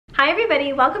Hi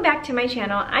everybody, welcome back to my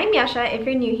channel. I'm Yasha if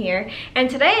you're new here, and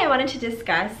today I wanted to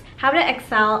discuss how to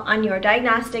excel on your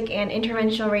diagnostic and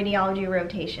interventional radiology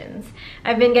rotations.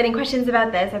 I've been getting questions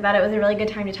about this. I thought it was a really good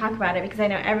time to talk about it because I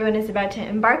know everyone is about to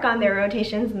embark on their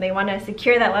rotations and they want to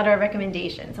secure that letter of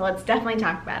recommendation, so let's definitely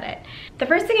talk about it. The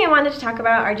first thing I wanted to talk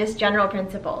about are just general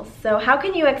principles. So how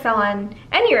can you excel on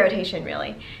any rotation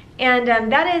really? And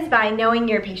that is by knowing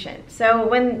your patient.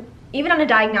 So even on a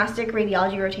diagnostic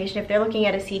radiology rotation, if they're looking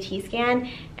at a CT scan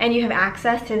and you have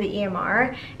access to the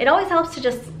EMR, it always helps to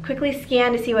just quickly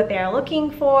scan to see what they're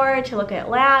looking for, to look at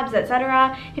labs,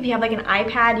 etc. If you have like an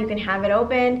iPad, you can have it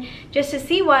open just to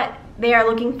see what they are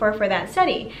looking for that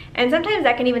study. And sometimes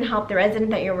that can even help the resident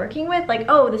that you're working with, like,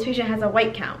 oh, this patient has a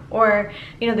white count, or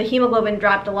the hemoglobin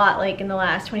dropped a lot like in the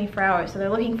last 24 hours, so they're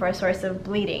looking for a source of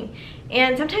bleeding.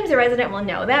 And sometimes the resident will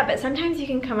know that, but sometimes you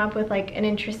can come up with like an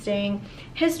interesting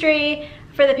history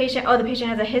for the patient. Oh, the patient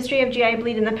has a history of GI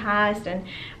bleed in the past, and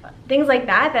things like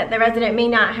that that the resident may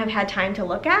not have had time to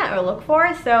look at or look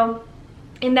for. So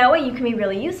in that way, you can be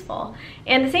really useful.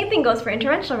 And the same thing goes for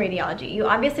interventional radiology. You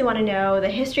obviously want to know the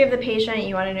history of the patient.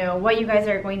 You want to know what you guys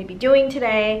are going to be doing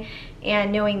today,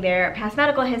 and knowing their past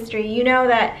medical history. You know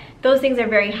that those things are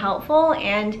very helpful,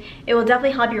 and it will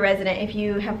definitely help your resident if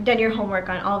you have done your homework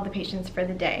on all of the patients for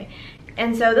the day.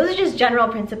 And so those are just general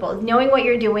principles, knowing what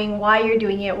you're doing, why you're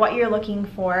doing it, what you're looking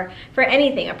for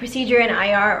anything, a procedure in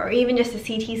IR, or even just a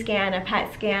CT scan, a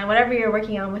PET scan, whatever you're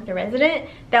working on with the resident,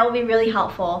 that will be really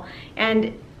helpful.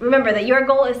 And remember that your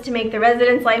goal is to make the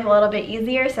resident's life a little bit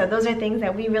easier, so those are things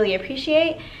that we really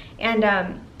appreciate, and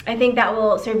I think that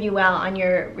will serve you well on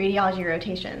your radiology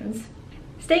rotations.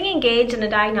 Staying engaged in a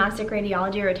diagnostic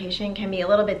radiology rotation can be a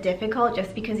little bit difficult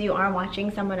just because you are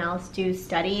watching someone else do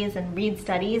studies and read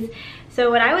studies.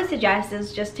 So what I would suggest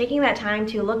is just taking that time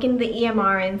to look in the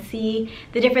EMR and see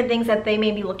the different things that they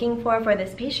may be looking for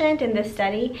this patient in this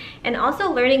study, and also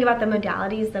learning about the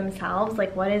modalities themselves,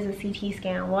 like what is a CT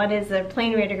scan, what is a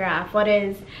plain radiograph, what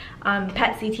is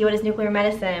PET CT, what is nuclear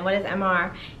medicine, what is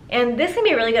MR. And this can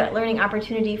be a really good learning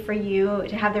opportunity for you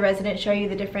to have the resident show you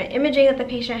the different imaging that the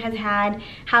patient has had,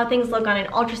 how things look on an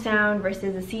ultrasound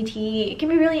versus a CT. It can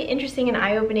be really interesting and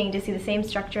eye-opening to see the same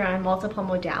structure on multiple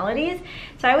modalities.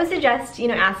 So I would suggest,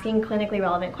 asking clinically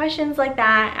relevant questions like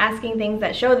that, asking things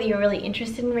that show that you're really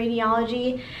interested in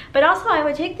radiology. But also I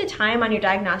would take the time on your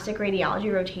diagnostic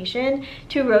radiology rotation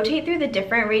to rotate through the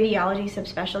different radiology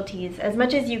subspecialties as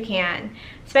much as you can.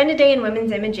 Spend a day in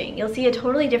women's imaging. You'll see a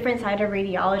totally different side of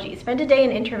radiology. Spend a day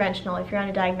in interventional if you're on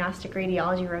a diagnostic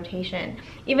radiology rotation.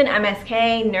 Even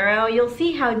MSK, neuro, you'll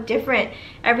see how different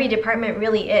every department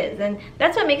really is. And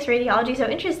that's what makes radiology so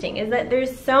interesting, is that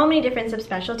there's so many different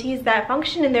subspecialties that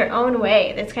function in their own way.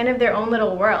 It's kind of their own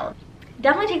little world.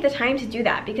 Definitely take the time to do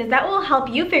that, because that will help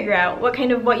you figure out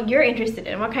what you're interested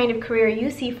in, what kind of career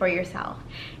you see for yourself.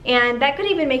 And that could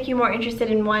even make you more interested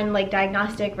in one like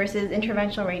diagnostic versus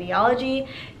interventional radiology.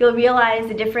 You'll realize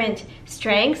the different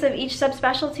strengths of each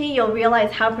subspecialty. You'll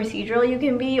realize how procedural you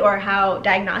can be or how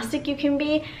diagnostic you can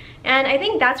be. And I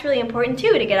think that's really important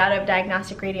too to get out of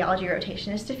diagnostic radiology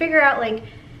rotation, is to figure out like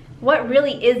what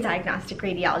really is diagnostic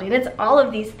radiology, and it's all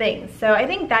of these things. So I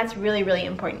think that's really, really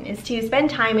important, is to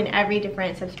spend time in every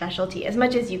different subspecialty as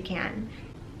much as you can.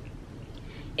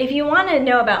 If you want to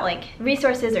know about like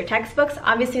resources or textbooks,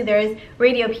 obviously there's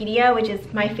Radiopedia, which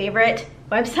is my favorite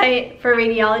website for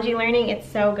radiology learning. It's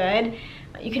so good.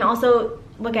 You can also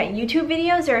look at YouTube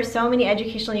videos. There are so many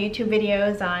educational YouTube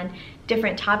videos on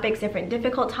different topics, different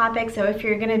difficult topics. So if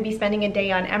you're going to be spending a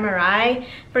day on MRI,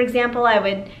 for example,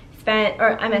 or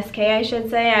MSK I should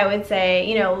say, I would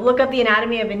say, look up the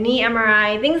anatomy of a knee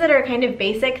MRI, things that are kind of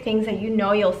basic, things that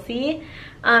you'll see.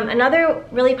 Another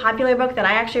really popular book that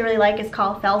I actually really like is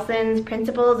called Felson's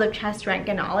Principles of Chest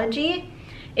Röntgenology.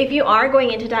 If you are going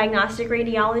into diagnostic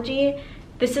radiology,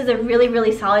 this is a really,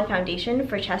 really solid foundation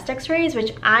for chest x-rays,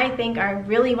 which I think are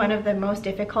really one of the most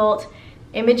difficult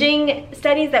imaging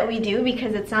studies that we do,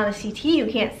 because it's not a CT, you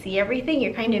can't see everything,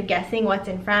 you're kind of guessing what's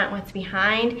in front, what's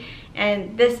behind,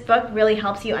 and this book really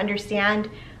helps you understand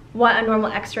what a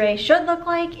normal x-ray should look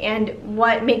like and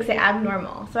what makes it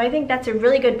abnormal. So I think that's a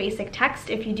really good basic text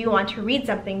if you do want to read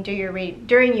something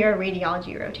during your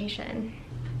radiology rotation.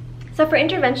 So for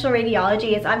interventional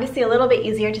radiology, it's obviously a little bit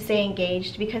easier to stay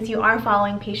engaged because you are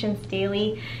following patients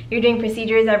daily, you're doing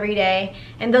procedures every day,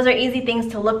 and those are easy things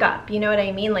to look up, you know what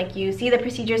I mean? Like, you see the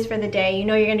procedures for the day, you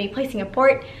know you're going to be placing a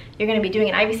port, you're going to be doing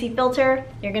an IVC filter,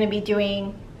 you're going to be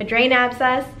doing a drain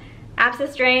abscess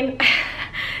drain,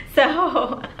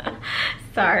 so,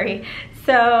 sorry.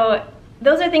 So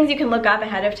those are things you can look up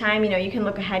ahead of time. You know, you can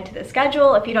look ahead to the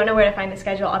schedule. If you don't know where to find the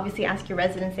schedule, obviously ask your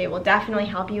residents. They will definitely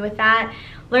help you with that.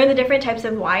 Learn the different types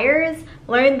of wires.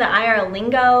 Learn the IR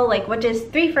lingo, like what does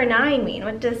 3 for 9 mean?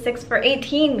 What does 6 for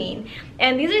 18 mean?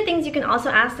 And these are things you can also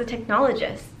ask the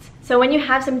technologists. So when you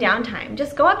have some downtime,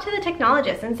 just go up to the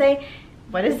technologist and say,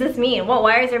 what does this mean? What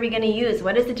wires are we going to use?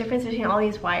 What is the difference between all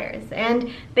these wires?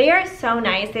 And they are so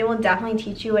nice. They will definitely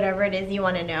teach you whatever it is you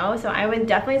want to know. So I would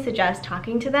definitely suggest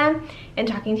talking to them and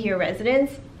talking to your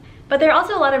residents. But there are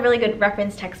also a lot of really good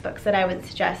reference textbooks that I would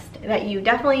suggest that you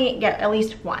definitely get at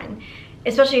least one,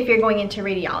 especially if you're going into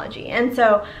radiology. And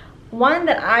so one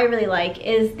that I really like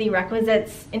is the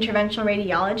Requisites Interventional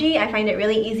Radiology. I find it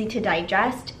really easy to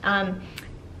digest.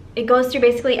 It goes through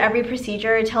basically every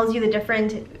procedure. It tells you the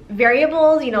different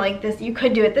variables, you know, like this, you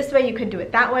could do it this way, you could do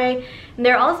it that way. And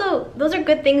they're also, those are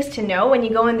good things to know when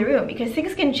you go in the room, because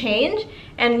things can change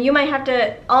and you might have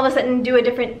to all of a sudden do a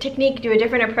different technique, do a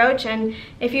different approach. And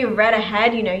if you've read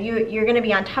ahead, you know, you're gonna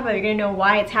be on top of it, you're gonna know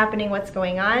why it's happening, what's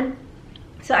going on.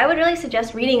 So I would really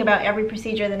suggest reading about every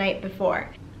procedure the night before.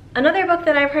 Another book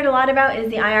that I've heard a lot about is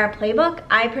the IR Playbook.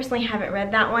 I personally haven't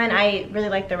read that one. I really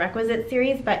like the Requisite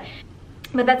series, but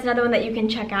that's another one that you can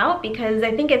check out because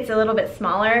I think it's a little bit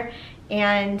smaller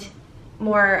and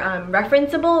more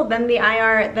referenceable than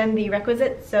the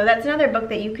Requisite. So that's another book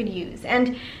that you could use.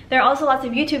 And there are also lots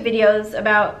of YouTube videos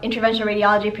about interventional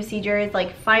radiology procedures,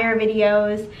 like fire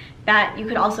videos, that you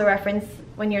could also reference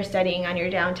when you're studying on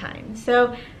your downtime.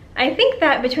 So I think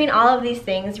that between all of these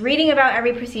things, reading about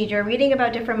every procedure, reading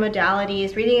about different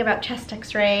modalities, reading about chest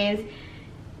x-rays,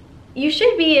 you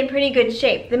should be in pretty good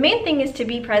shape. The main thing is to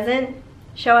be present,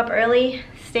 show up early,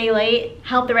 stay late,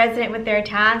 help the resident with their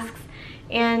tasks,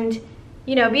 and,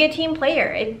 you know, be a team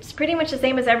player. It's pretty much the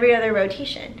same as every other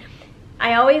rotation.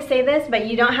 I always say this, but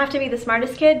you don't have to be the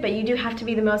smartest kid, but you do have to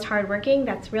be the most hardworking.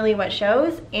 That's really what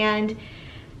shows. And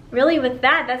really with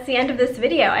that, that's the end of this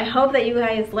video. I hope that you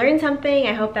guys learned something.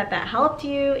 I hope that that helped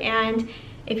you. And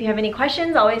if you have any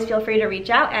questions, always feel free to reach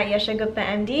out at Yasha Gupta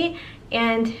MD,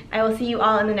 and I will see you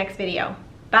all in the next video.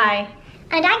 Bye.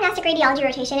 On a diagnostic radiology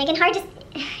rotation, it can hard.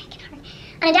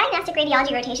 On a diagnostic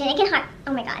radiology rotation, it can hard.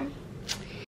 Oh my god.